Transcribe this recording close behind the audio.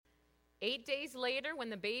8 days later, when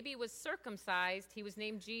the baby was circumcised, he was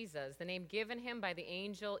named Jesus, the name given him by the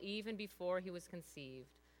angel even before he was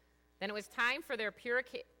conceived. Then it was time for their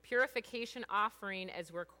purification offering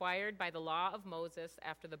as required by the law of Moses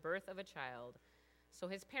after the birth of a child. So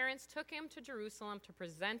his parents took him to Jerusalem to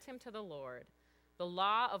present him to the Lord. The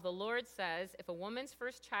law of the Lord says, if a woman's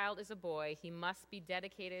first child is a boy, he must be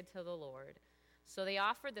dedicated to the Lord. So they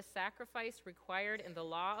offered the sacrifice required in the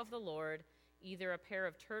law of the Lord, either a pair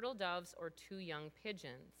of turtle doves or 2 young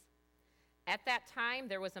pigeons. At that time,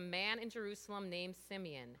 there was a man in Jerusalem named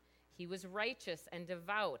Simeon. He was righteous and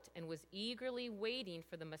devout and was eagerly waiting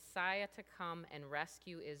for the Messiah to come and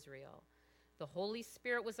rescue Israel. The Holy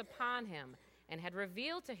Spirit was upon him and had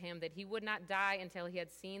revealed to him that he would not die until he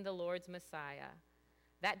had seen the Lord's Messiah.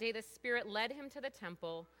 That day the Spirit led him to the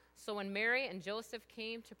temple. So when Mary and Joseph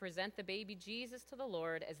came to present the baby Jesus to the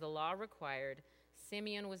Lord as the law required,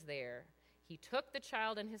 Simeon was there. He took the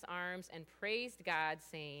child in his arms and praised God,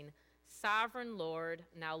 saying, Sovereign Lord,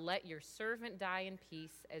 now let your servant die in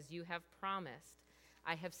peace as you have promised.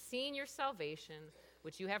 I have seen your salvation,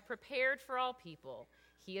 which you have prepared for all people.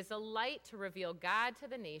 He is a light to reveal God to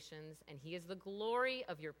the nations, and he is the glory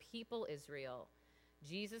of your people Israel.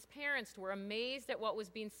 Jesus' parents were amazed at what was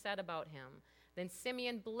being said about him. Then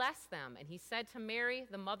Simeon blessed them, and he said to Mary,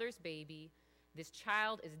 the mother's baby, this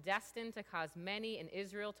child is destined to cause many in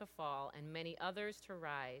Israel to fall and many others to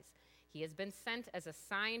rise. He has been sent as a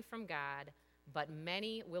sign from God, but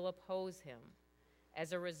many will oppose him.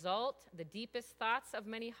 As a result, the deepest thoughts of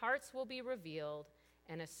many hearts will be revealed,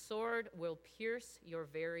 and a sword will pierce your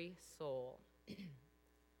very soul.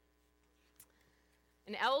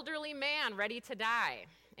 An elderly man ready to die,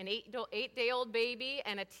 an 8-day-old baby,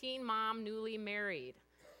 and a teen mom newly married.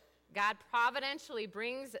 God providentially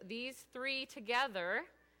brings these 3 together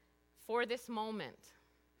for this moment.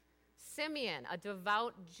 Simeon, a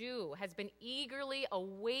devout Jew, has been eagerly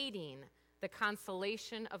awaiting the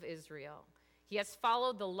consolation of Israel. He has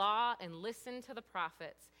followed the law and listened to the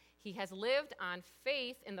prophets. He has lived on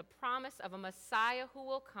faith in the promise of a Messiah who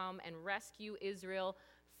will come and rescue Israel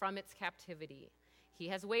from its captivity. He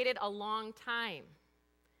has waited a long time.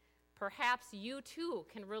 Perhaps you too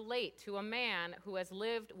can relate to a man who has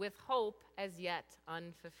lived with hope as yet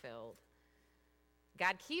unfulfilled.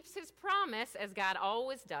 God keeps his promise, as God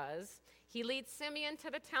always does. He leads Simeon to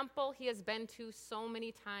the temple he has been to so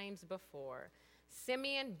many times before.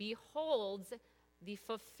 Simeon beholds the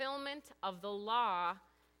fulfillment of the law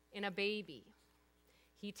in a baby.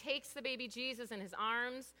 He takes the baby Jesus in his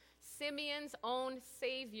arms. Simeon's own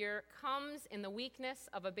Savior comes in the weakness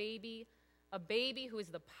of a baby who is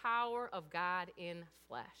the power of God in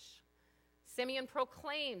flesh. Simeon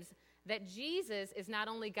proclaims that Jesus is not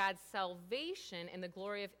only God's salvation and the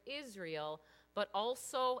glory of Israel, but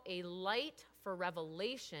also a light for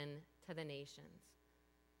revelation to the nations.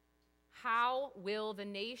 How will the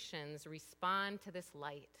nations respond to this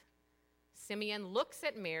light? Simeon looks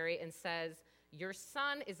at Mary and says, your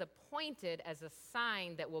son is appointed as a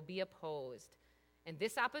sign that will be opposed, and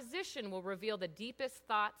this opposition will reveal the deepest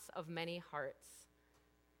thoughts of many hearts.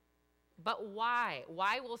 But why?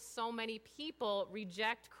 Why will so many people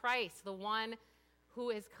reject Christ, the one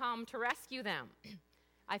who has come to rescue them?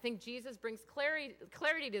 I think Jesus brings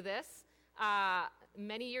clarity to this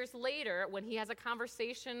many years later when he has a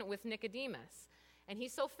conversation with Nicodemus. And he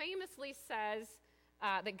so famously says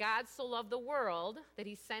that God so loved the world that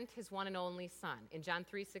he sent his one and only son in John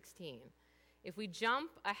 3:16. If we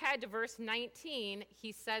jump ahead to verse 19,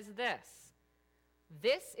 he says this: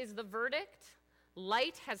 this is the verdict.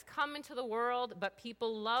 Light has come into the world, but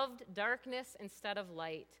people loved darkness instead of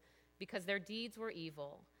light because their deeds were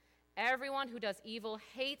evil. Everyone who does evil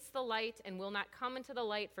hates the light and will not come into the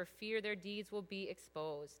light for fear their deeds will be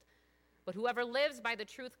exposed. But whoever lives by the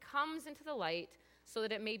truth comes into the light so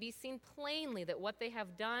that it may be seen plainly that what they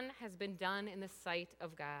have done has been done in the sight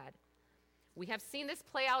of God. We have seen this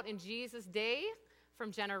play out in Jesus' day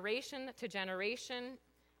from generation to generation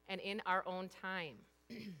and in our own time.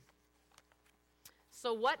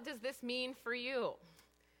 So what does this mean for you?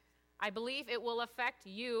 I believe it will affect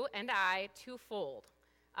you and I twofold.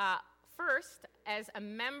 First, as a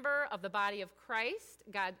member of the body of Christ,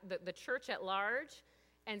 God, the church at large,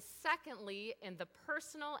 and secondly, in the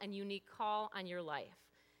personal and unique call on your life.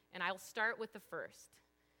 And I'll start with the first.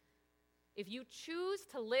 If you choose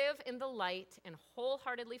to live in the light and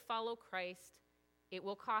wholeheartedly follow Christ, it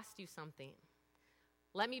will cost you something.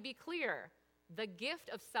 Let me be clear. The gift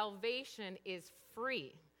of salvation is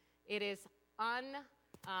free. It is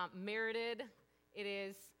unmerited. It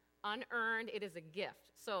is unearned. It is a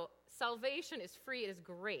gift. So salvation is free. It is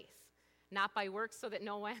grace, not by works, so that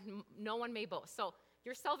no one may boast. So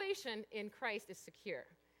your salvation in Christ is secure.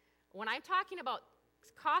 When I'm talking about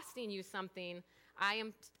costing you something,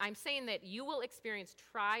 I'm saying that you will experience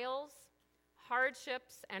trials,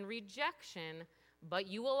 hardships, and rejection, but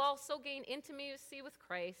you will also gain intimacy with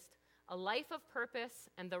Christ, a life of purpose,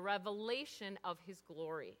 and the revelation of his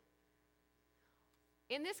glory.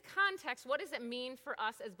 In this context, what does it mean for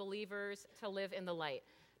us as believers to live in the light?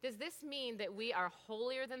 Does this mean that we are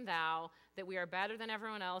holier than thou, that we are better than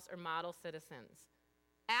everyone else, or model citizens?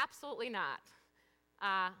 Absolutely not.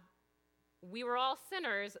 We were all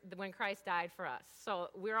sinners when Christ died for us. So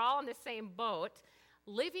we're all in the same boat.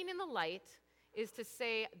 Living in the light is to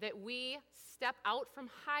say that we step out from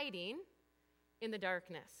hiding in the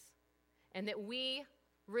darkness and that we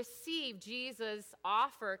receive Jesus'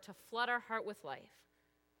 offer to flood our heart with life,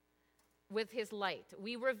 with his light.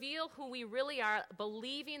 We reveal who we really are,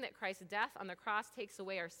 believing that Christ's death on the cross takes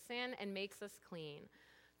away our sin and makes us clean,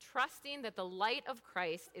 trusting that the light of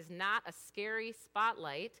Christ is not a scary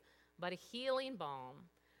spotlight, but a healing balm.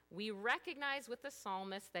 We recognize with the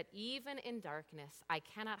psalmist that even in darkness, I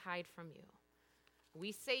cannot hide from you.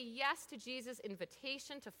 We say yes to Jesus'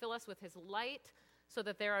 invitation to fill us with his light so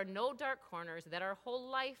that there are no dark corners, that our whole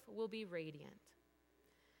life will be radiant.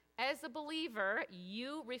 As a believer,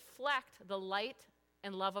 you reflect the light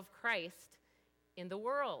and love of Christ in the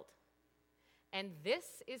world. And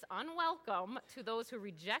this is unwelcome to those who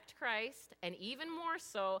reject Christ, and even more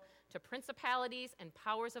so to principalities and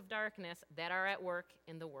powers of darkness that are at work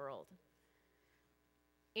in the world.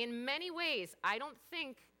 In many ways, I don't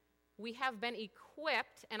think we have been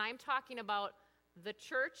equipped, and I'm talking about the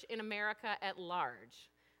church in America at large.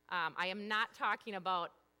 I am not talking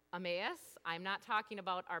about Emmaus. I'm not talking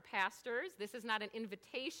about our pastors. This is not an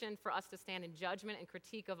invitation for us to stand in judgment and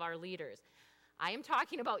critique of our leaders. I am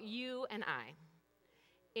talking about you and I.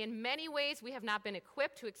 In many ways, we have not been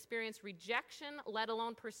equipped to experience rejection, let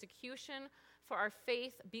alone persecution for our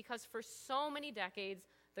faith, because for so many decades,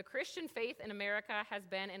 the Christian faith in America has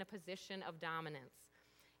been in a position of dominance.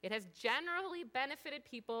 It has generally benefited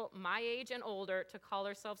people my age and older to call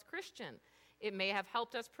ourselves Christian. It may have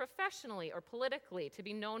helped us professionally or politically to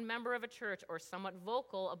be known member of a church or somewhat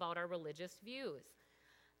vocal about our religious views.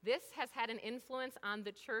 This has had an influence on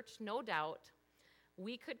the church, no doubt.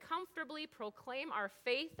 We could comfortably proclaim our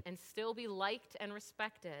faith and still be liked and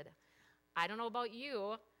respected. I don't know about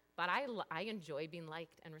you, but I enjoy being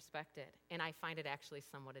liked and respected, and I find it actually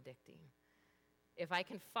somewhat addicting. If I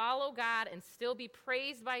can follow God and still be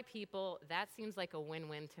praised by people, that seems like a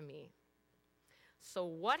win-win to me. So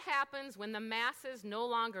what happens when the masses no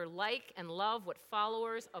longer like and love what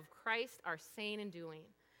followers of Christ are saying and doing?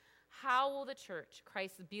 How will the church,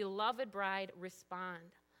 Christ's beloved bride, respond?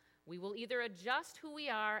 We will either adjust who we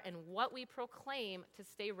are and what we proclaim to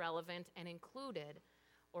stay relevant and included,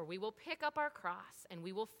 or we will pick up our cross and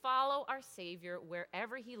we will follow our Savior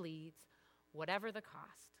wherever he leads, whatever the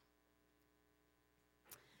cost.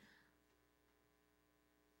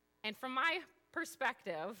 And from my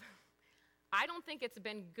perspective, I don't think it's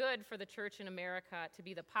been good for the church in America to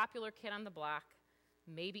be the popular kid on the block,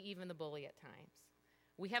 maybe even the bully at times.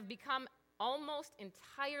 We have become almost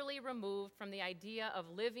entirely removed from the idea of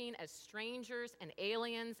living as strangers and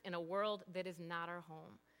aliens in a world that is not our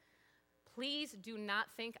home. Please do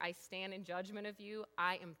not think I stand in judgment of you.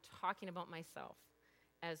 I am talking about myself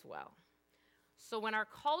as well. So when our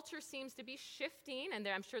culture seems to be shifting, and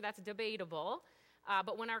I'm sure that's debatable,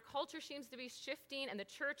 but when our culture seems to be shifting and the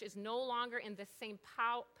church is no longer in the same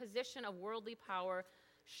position of worldly power,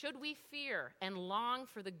 should we fear and long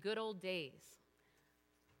for the good old days?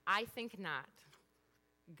 I think not.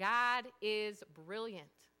 God is brilliant,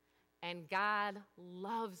 and God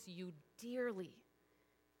loves you dearly.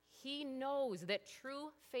 He knows that true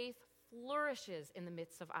faith flourishes in the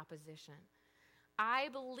midst of opposition. I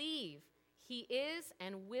believe he is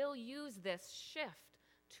and will use this shift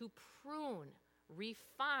to prune,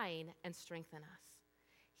 refine, and strengthen us.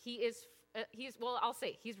 He's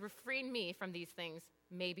freeing me from these things,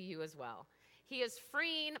 maybe you as well. He is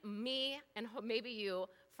freeing me and maybe you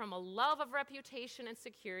from a love of reputation and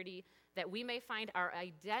security that we may find our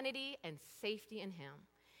identity and safety in him.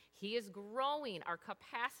 He is growing our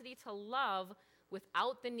capacity to love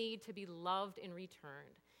without the need to be loved in return.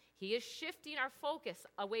 He is shifting our focus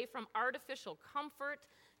away from artificial comfort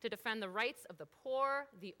to defend the rights of the poor,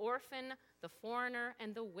 the orphan, the foreigner,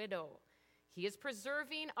 and the widow. He is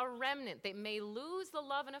preserving a remnant that may lose the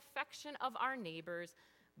love and affection of our neighbors,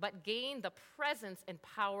 but gain the presence and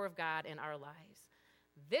power of God in our lives.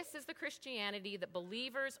 This is the Christianity that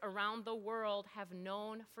believers around the world have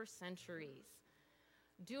known for centuries.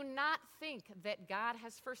 Do not think that God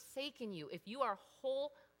has forsaken you if you are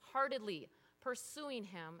wholeheartedly pursuing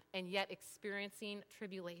him, and yet experiencing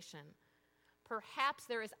tribulation. Perhaps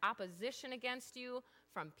there is opposition against you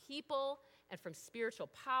from people and from spiritual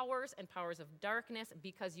powers and powers of darkness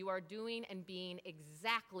because you are doing and being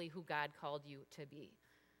exactly who God called you to be.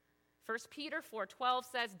 1 Peter 4:12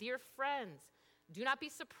 says, "Dear friends, do not be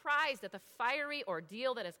surprised at the fiery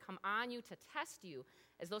ordeal that has come on you to test you,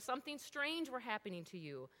 as though something strange were happening to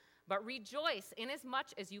you. But rejoice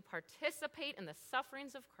inasmuch as you participate in the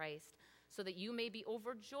sufferings of Christ, so that you may be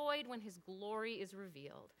overjoyed when his glory is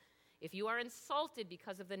revealed. If you are insulted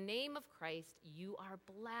because of the name of Christ, you are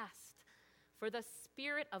blessed, for the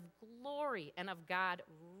Spirit of glory and of God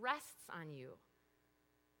rests on you."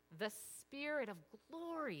 The Spirit of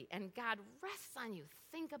glory and God rests on you.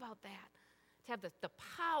 Think about that. To have the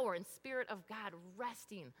power and Spirit of God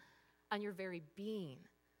resting on your very being.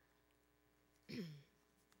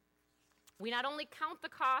 We not only count the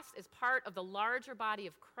cost as part of the larger body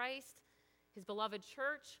of Christ, his beloved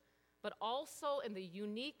church, but also in the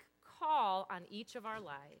unique call on each of our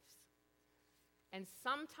lives. And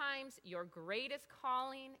sometimes your greatest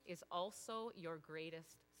calling is also your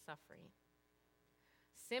greatest suffering.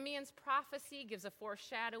 Simeon's prophecy gives a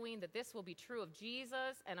foreshadowing that this will be true of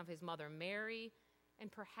Jesus and of his mother Mary,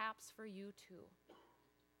 and perhaps for you too.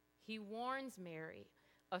 He warns Mary,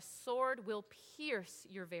 a sword will pierce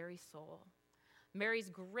your very soul. Mary's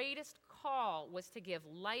greatest call was to give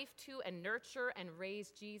life to and nurture and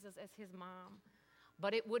raise Jesus as his mom,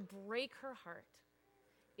 but it would break her heart.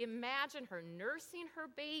 Imagine her nursing her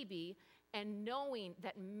baby and knowing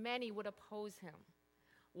that many would oppose him.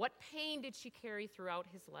 What pain did she carry throughout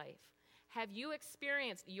his life? Have you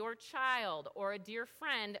experienced your child or a dear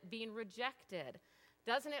friend being rejected?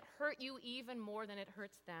 Doesn't it hurt you even more than it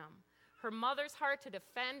hurts them? Her mother's heart to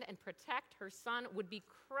defend and protect her son would be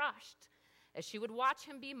crushed as she would watch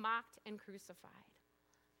him be mocked and crucified.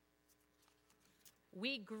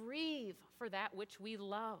 We grieve for that which we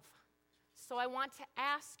love. So I want to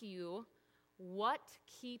ask you, what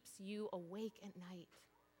keeps you awake at night?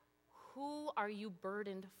 Who are you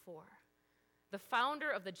burdened for? The founder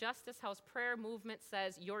of the Justice House prayer movement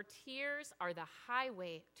says, "Your tears are the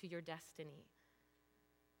highway to your destiny."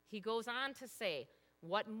 He goes on to say,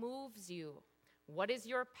 what moves you? What is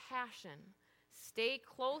your passion? Stay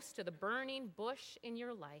close to the burning bush in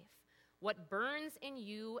your life. What burns in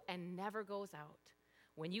you and never goes out?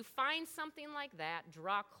 When you find something like that,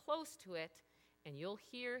 draw close to it, and you'll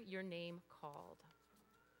hear your name called.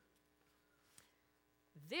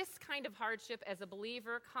 This kind of hardship as a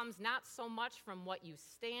believer comes not so much from what you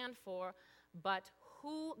stand for, but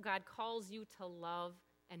who God calls you to love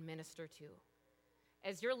and minister to.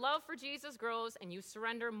 As your love for Jesus grows and you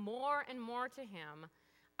surrender more and more to him,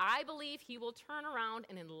 I believe he will turn around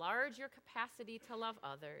and enlarge your capacity to love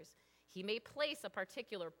others. He may place a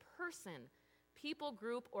particular person, people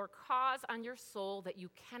group, or cause on your soul that you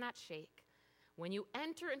cannot shake. When you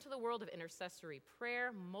enter into the world of intercessory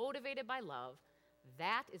prayer, motivated by love,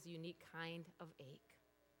 that is a unique kind of ache.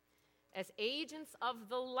 As agents of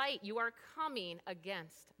the light, you are coming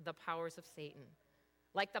against the powers of Satan.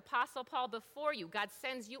 Like the Apostle Paul before you, God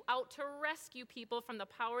sends you out to rescue people from the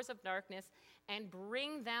powers of darkness and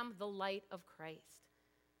bring them the light of Christ.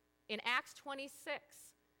 In Acts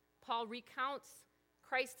 26, Paul recounts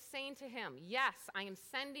Christ saying to him, "Yes, I am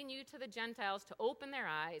sending you to the Gentiles to open their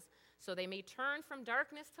eyes so they may turn from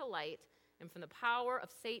darkness to light and from the power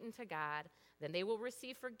of Satan to God. Then they will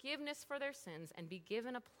receive forgiveness for their sins and be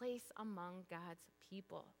given a place among God's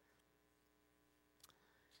people."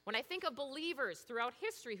 When I think of believers throughout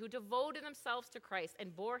history who devoted themselves to Christ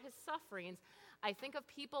and bore his sufferings, I think of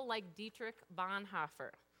people like Dietrich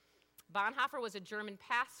Bonhoeffer. Bonhoeffer was a German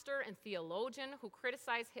pastor and theologian who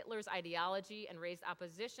criticized Hitler's ideology and raised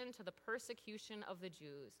opposition to the persecution of the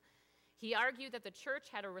Jews. He argued that the church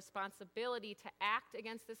had a responsibility to act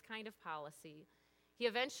against this kind of policy. He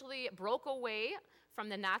eventually broke away from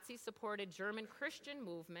the Nazi-supported German Christian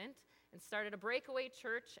movement and started a breakaway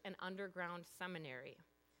church and underground seminary.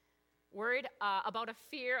 Worried about a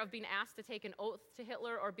fear of being asked to take an oath to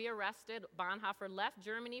Hitler or be arrested, Bonhoeffer left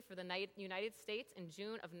Germany for the United States in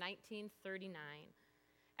June of 1939.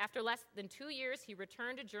 After less than 2 years, he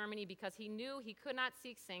returned to Germany because he knew he could not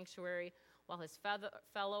seek sanctuary while his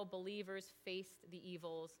fellow believers faced the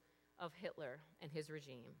evils of Hitler and his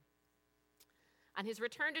regime. On his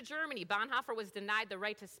return to Germany, Bonhoeffer was denied the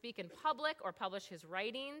right to speak in public or publish his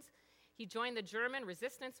writings. He joined the German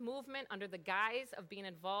resistance movement under the guise of being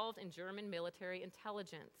involved in German military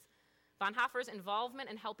intelligence. Bonhoeffer's involvement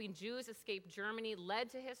in helping Jews escape Germany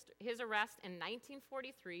led to his arrest in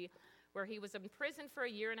 1943, where he was imprisoned for a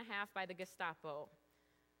year and a half by the Gestapo.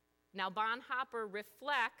 Now, Bonhoeffer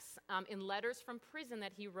reflects in letters from prison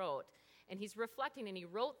that he wrote, and he's reflecting, and he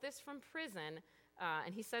wrote this from prison,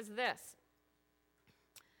 and he says this: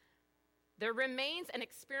 "There remains an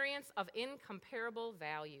experience of incomparable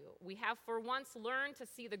value. We have for once learned to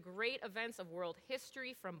see the great events of world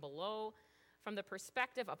history from below, from the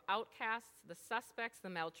perspective of outcasts, the suspects, the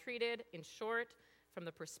maltreated, in short, from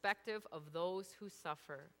the perspective of those who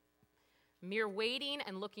suffer. Mere waiting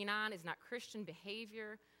and looking on is not Christian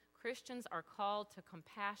behavior. Christians are called to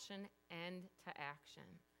compassion and to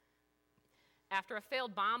action." After a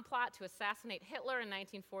failed bomb plot to assassinate Hitler in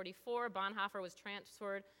 1944, Bonhoeffer was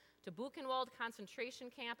transferred to Buchenwald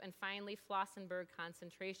concentration camp and finally Flossenburg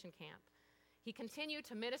concentration camp. He continued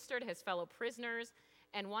to minister to his fellow prisoners,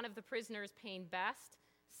 and one of the prisoners, Payne Best,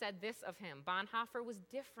 said this of him: "Bonhoeffer was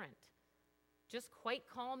different, just quite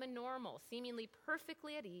calm and normal, seemingly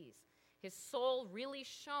perfectly at ease. His soul really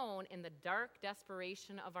shone in the dark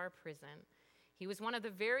desperation of our prison. He was one of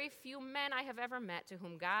the very few men I have ever met to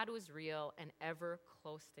whom God was real and ever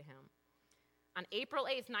close to him." On April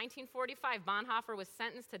 8, 1945, Bonhoeffer was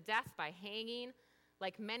sentenced to death by hanging.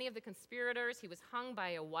 Like many of the conspirators, he was hung by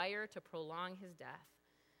a wire to prolong his death.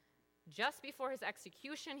 Just before his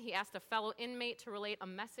execution, he asked a fellow inmate to relate a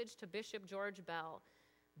message to Bishop George Bell: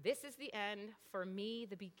 "This is the end, for me,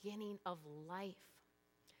 the beginning of life."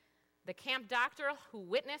 The camp doctor who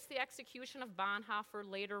witnessed the execution of Bonhoeffer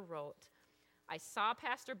later wrote, "I saw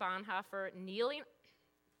Pastor Bonhoeffer kneeling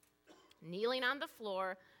on the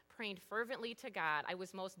floor, praying fervently to God. I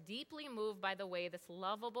was most deeply moved by the way this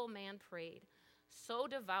lovable man prayed, so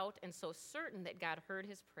devout and so certain that God heard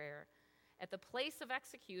his prayer. At the place of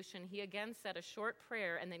execution, he again said a short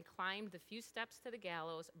prayer and then climbed the few steps to the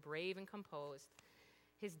gallows, brave and composed.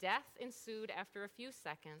 His death ensued after a few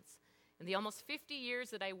seconds. In the almost 50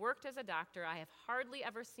 years that I worked as a doctor, I have hardly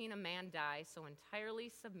ever seen a man die so entirely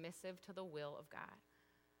submissive to the will of God."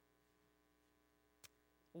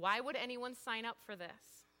 Why would anyone sign up for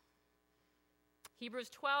this?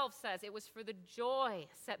 Hebrews 12 says it was for the joy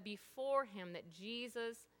set before him that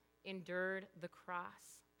Jesus endured the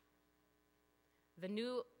cross. The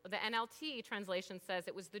NLT translation says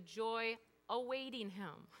it was the joy awaiting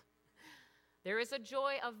him. There is a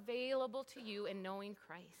joy available to you in knowing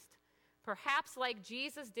Christ. Perhaps like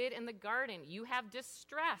Jesus did in the garden, you have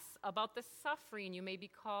distress about the suffering you may be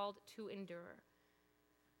called to endure.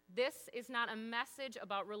 This is not a message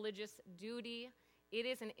about religious duty. It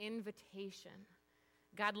is an invitation.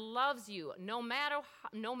 God loves you no matter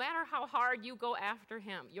how hard you go after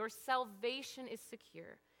him. Your salvation is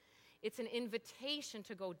secure. It's an invitation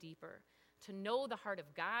to go deeper, to know the heart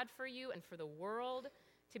of God for you and for the world,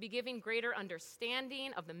 to be given greater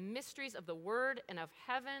understanding of the mysteries of the Word and of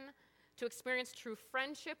heaven, to experience true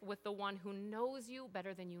friendship with the one who knows you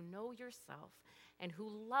better than you know yourself and who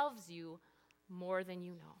loves you more than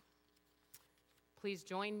you know. Please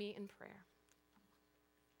join me in prayer.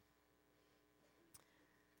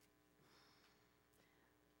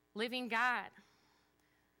 Living God,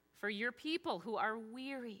 for your people who are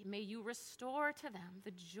weary, may you restore to them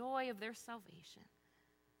the joy of their salvation.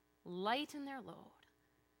 Lighten their load.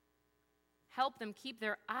 Help them keep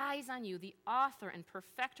their eyes on you, the author and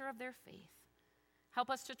perfecter of their faith. Help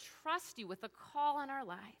us to trust you with the call on our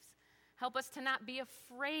lives. Help us to not be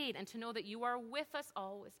afraid and to know that you are with us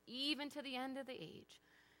always, even to the end of the age.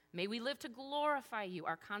 May we live to glorify you,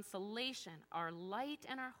 our consolation, our light,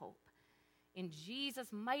 and our hope. In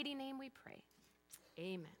Jesus' mighty name we pray.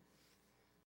 Amen.